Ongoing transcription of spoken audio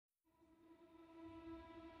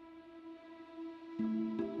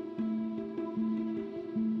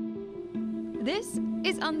This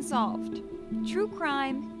is Unsolved, true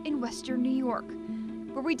crime in Western New York,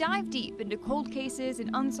 where we dive deep into cold cases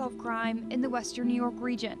and unsolved crime in the Western New York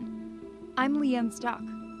region. I'm Leanne Stuck.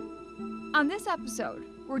 On this episode,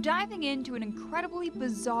 we're diving into an incredibly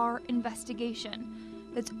bizarre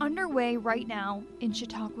investigation that's underway right now in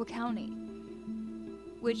Chautauqua County,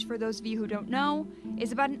 which, for those of you who don't know,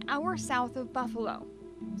 is about an hour south of Buffalo.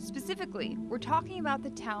 Specifically, we're talking about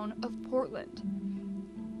the town of Portland,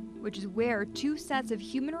 which is where two sets of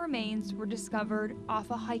human remains were discovered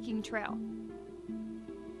off a hiking trail.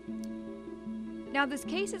 Now, this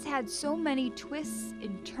case has had so many twists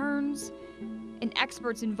and turns, and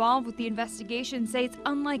experts involved with the investigation say it's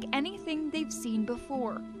unlike anything they've seen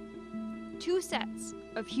before. Two sets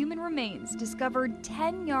of human remains discovered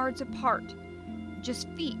 10 yards apart, just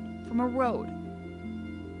feet from a road.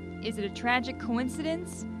 Is it a tragic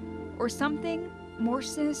coincidence or something more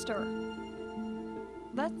sinister?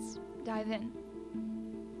 Let's dive in.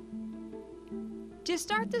 To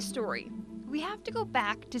start the story, we have to go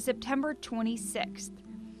back to September 26th.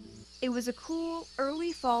 It was a cool,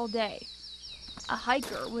 early fall day. A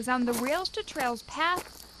hiker was on the Rails to Trails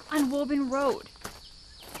path on Woburn Road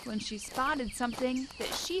when she spotted something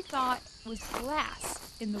that she thought was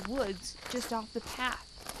glass in the woods just off the path.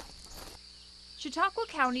 Chautauqua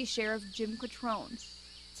County Sheriff Jim Quattrone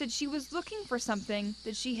said she was looking for something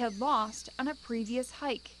that she had lost on a previous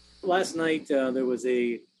hike. Last night, there was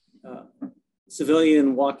a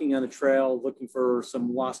civilian walking on the trail looking for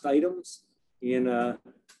some lost items, and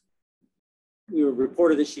we were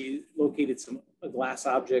reported that she located a glass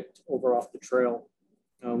object over off the trail.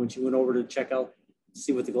 When she went over to check out to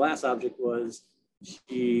see what the glass object was,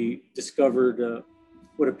 she discovered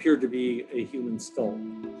what appeared to be a human skull.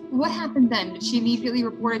 What happened then? Did she immediately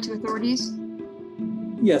report it to authorities?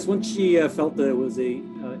 Yes, once she felt that it was a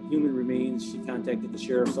human remains, she contacted the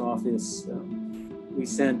sheriff's office. We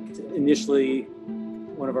sent initially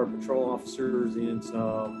one of our patrol officers and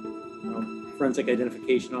some forensic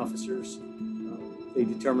identification officers. They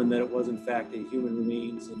determined that it was in fact a human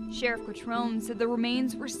remains. Sheriff Quattrone said the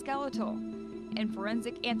remains were skeletal, and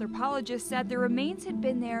forensic anthropologists said the remains had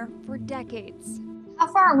been there for decades.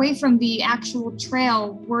 How far away from the actual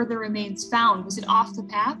trail were the remains found? Was it off the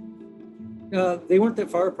path? They weren't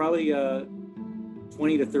that far, probably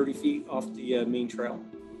 20 to 30 feet off the main trail.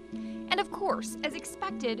 And of course, as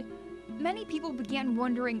expected, many people began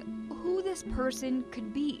wondering who this person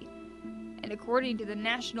could be. And according to the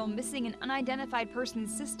National Missing and Unidentified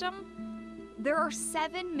Persons System, there are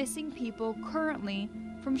 7 missing people currently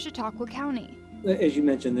from Chautauqua County. As you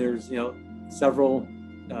mentioned, there's several,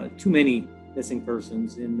 too many missing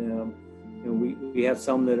persons, and we have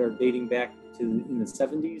some that are dating back to in the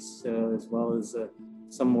 70s, as well as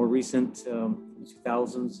some more recent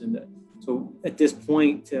 2000s. And so at this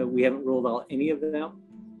point, we haven't ruled out any of them.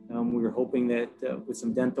 We were hoping that with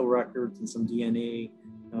some dental records and some DNA,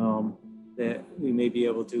 that we may be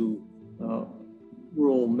able to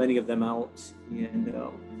rule many of them out. And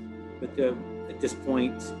but at this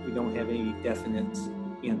point, we don't have any definite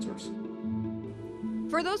answers.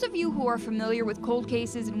 For those of you who are familiar with cold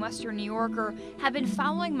cases in Western New York or have been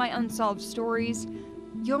following my unsolved stories,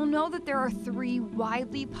 you'll know that there are 3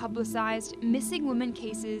 widely publicized missing women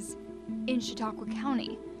cases in Chautauqua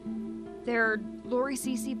County. They're Lori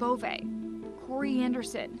Cece Bove, Corey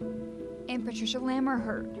Anderson, and Patricia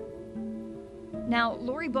Lammerherd. Now,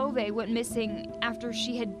 Lori Bove went missing after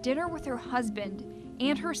she had dinner with her husband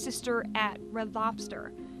and her sister at Red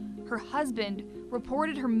Lobster. Her husband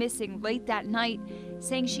reported her missing late that night,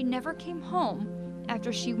 saying she never came home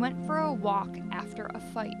after she went for a walk after a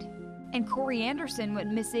fight. And Corey Anderson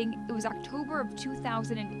went missing, it was October of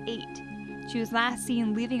 2008. She was last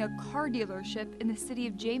seen leaving a car dealership in the city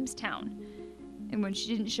of Jamestown. And when she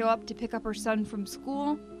didn't show up to pick up her son from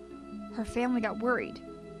school, her family got worried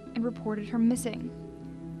and reported her missing.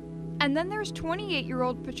 And then there's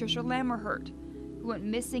 28-year-old Patricia Lammerherd, who went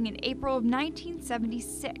missing in April of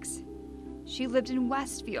 1976. She lived in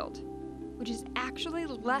Westfield, which is actually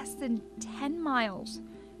less than 10 miles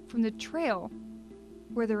from the trail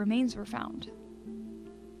where the remains were found.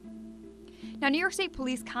 Now, New York State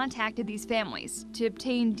Police contacted these families to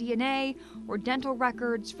obtain DNA or dental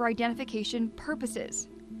records for identification purposes.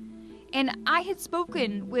 And I had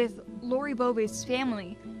spoken with Lori Bove's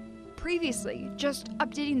family previously, just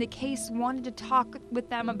updating the case, wanted to talk with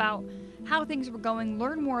them about how things were going,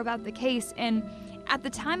 learn more about the case, and at the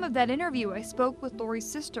time of that interview, I spoke with Lori's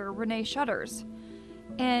sister, Renee Shutters,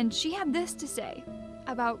 and she had this to say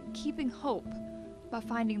about keeping hope about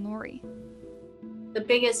finding Lori. The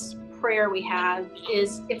biggest prayer we have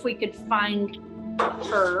is if we could find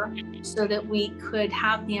her so that we could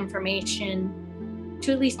have the information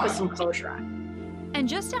to at least put some closure on. And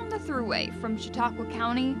just down the thruway from Chautauqua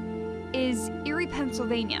County is Erie,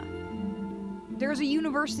 Pennsylvania. There's a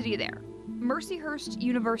university there, Mercyhurst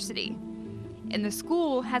University, and the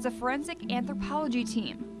school has a forensic anthropology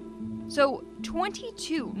team. So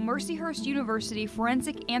 22 Mercyhurst University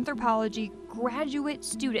forensic anthropology graduate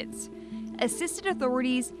students assisted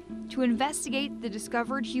authorities to investigate the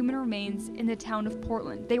discovered human remains in the town of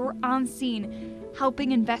Portland. They were on scene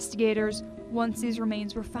helping investigators once these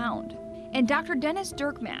remains were found. And Dr. Dennis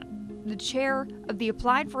Dirkmaat, the chair of the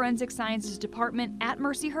Applied Forensic Sciences Department at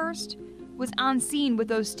Mercyhurst, was on scene with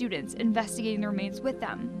those students investigating the remains with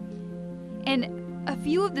them. And a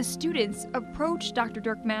few of the students approached Dr.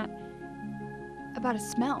 Dirkmaat about a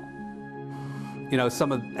smell. You know,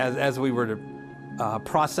 as we were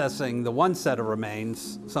processing the one set of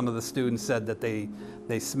remains, some of the students said that they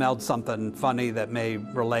smelled something funny that may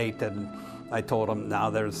relate, and I told them, now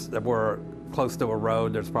we're close to a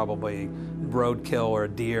road, there's probably roadkill or a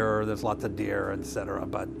deer, there's lots of deer, etc.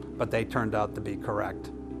 But they turned out to be correct.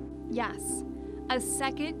 Yes, a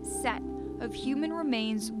second set of human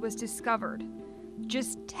remains was discovered,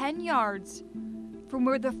 just 10 yards from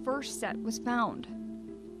where the first set was found.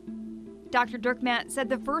 Dr. Dirkmaat said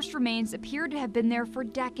the first remains appeared to have been there for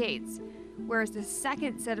decades, whereas the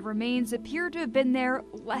second set of remains appeared to have been there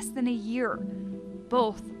less than a year,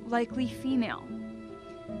 both likely female.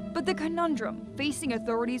 But the conundrum facing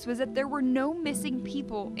authorities was that there were no missing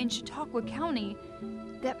people in Chautauqua County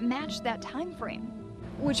that matched that time frame.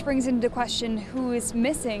 Which brings into question who is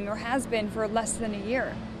missing or has been for less than a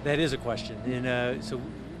year. That is a question, and so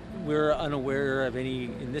we're unaware of any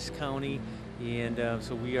in this county, and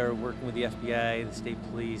so we are working with the FBI, the state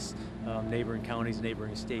police, neighboring counties,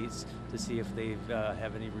 neighboring states to see if they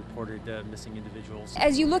have any reported missing individuals.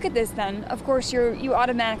 As you look at this then, of course you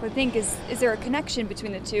automatically think, is there a connection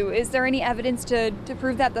between the two? Is there any evidence to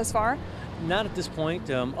prove that thus far? Not at this point,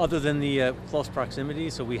 other than the close proximity,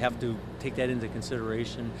 so we have to take that into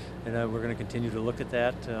consideration, and we're going to continue to look at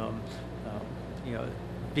that. You know,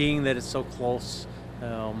 being that it's so close,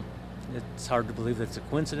 it's hard to believe that it's a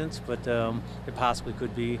coincidence, but it possibly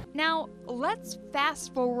could be. Now, let's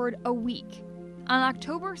fast forward a week. On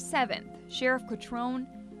October 7th, Sheriff Cutrone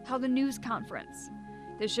held a news conference.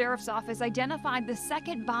 The sheriff's office identified the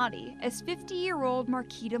second body as 50-year-old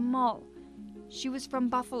Marquita Mull. She was from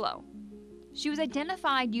Buffalo. She was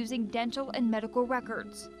identified using dental and medical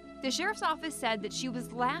records. The sheriff's office said that she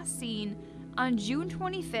was last seen on June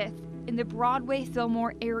 25th in the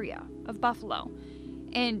Broadway-Fillmore area of Buffalo,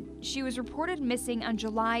 and she was reported missing on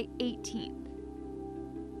July 18th.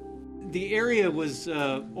 The area was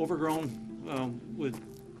overgrown with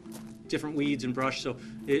different weeds and brush, so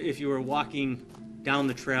if you were walking down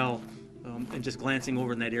the trail and just glancing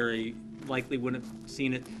over in that area, you likely wouldn't have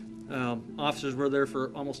seen it. Officers were there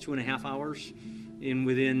for almost 2.5 hours, and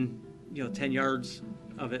within 10 yards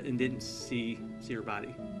of it, and didn't see her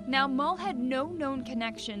body. Now, Mull had no known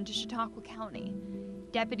connection to Chautauqua County.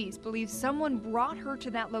 Deputies believe someone brought her to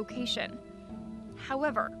that location.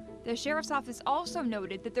 However, the sheriff's office also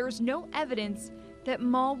noted that there is no evidence that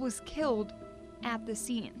Mull was killed at the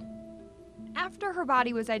scene. After her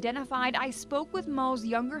body was identified, I spoke with Mull's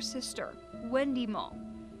younger sister, Wendy Mull.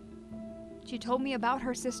 She told me about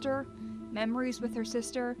her sister, memories with her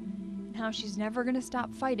sister, and how she's never going to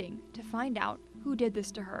stop fighting to find out who did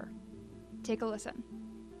this to her. Take a listen.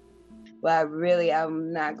 Well,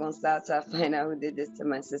 I'm not going to stop till I find out who did this to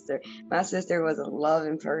my sister. My sister was a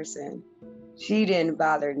loving person. She didn't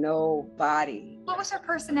bother nobody. What was her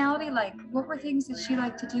personality like? What were things that she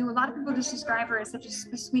liked to do? A lot of people just describe her as such a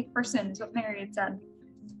sweet person, is what Mary had said.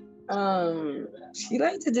 She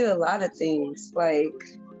liked to do a lot of things. Like,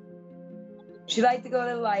 she liked to go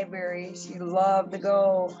to the library. She loved to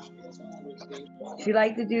go. She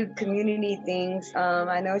liked to do community things.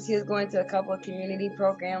 I know she was going to a couple of community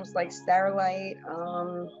programs like Starlight,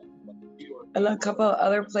 and a couple of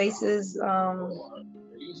other places.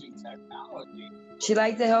 She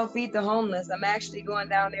liked to help feed the homeless. I'm actually going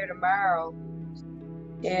down there tomorrow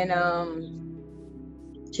and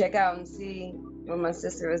check out and see what my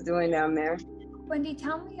sister was doing down there. Wendy,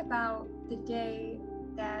 tell me about the day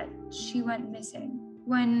that she went missing,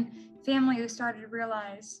 when family started to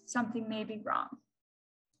realize something may be wrong.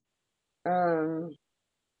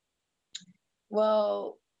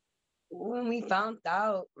 Well, when we found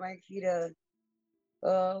out Marquita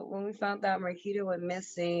went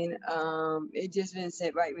missing, it just didn't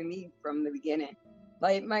sit right with me from the beginning.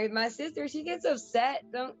 Like my sister, she gets upset,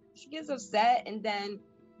 and then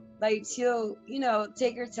like she'll,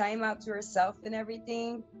 take her time out to herself and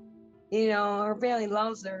everything. You know, her family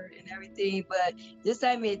loves her and everything, but this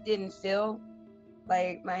time it didn't feel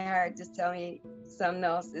like my heart just tell me something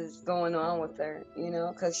else is going on with her, you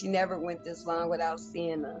know, because she never went this long without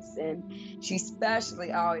seeing us. And she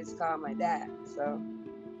especially always called my dad. So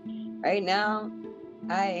right now,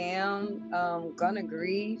 I am gonna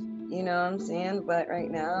grieve, you know what I'm saying? But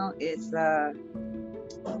right now, it's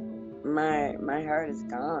my heart is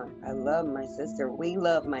gone. I love my sister. We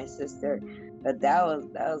love my sister, but that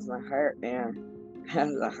was my heart, man. That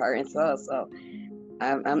was a heart and soul. So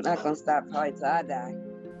I'm not gonna stop probably till I die.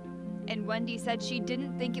 And Wendy said she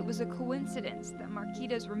didn't think it was a coincidence that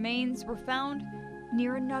Marquita's remains were found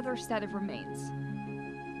near another set of remains.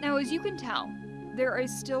 Now, as you can tell, there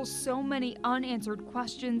is still so many unanswered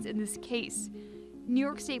questions in this case. New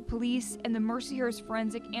York State Police and the Mercyhurst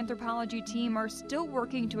Forensic Anthropology team are still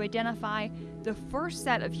working to identify the first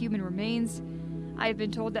set of human remains. I have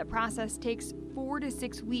been told that process takes 4 to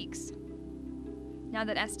 6 weeks. Now,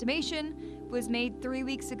 that estimation was made 3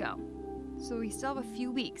 weeks ago, so we still have a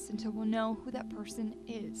few weeks until we'll know who that person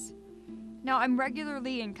is. Now, I'm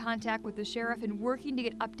regularly in contact with the sheriff and working to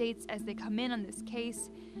get updates as they come in on this case,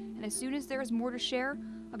 and as soon as there is more to share,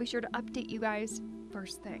 I'll be sure to update you guys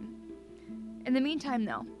first thing. In the meantime,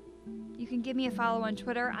 though, you can give me a follow on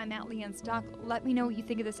Twitter. I'm at Leanne Stuck. Let me know what you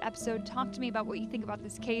think of this episode. Talk to me about what you think about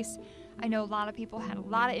this case. I know a lot of people had a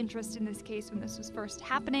lot of interest in this case when this was first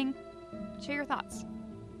happening. Share your thoughts.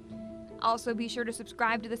 Also, be sure to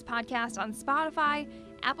subscribe to this podcast on Spotify,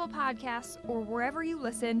 Apple Podcasts, or wherever you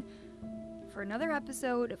listen for another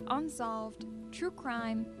episode of Unsolved True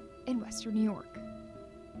Crime in Western New York.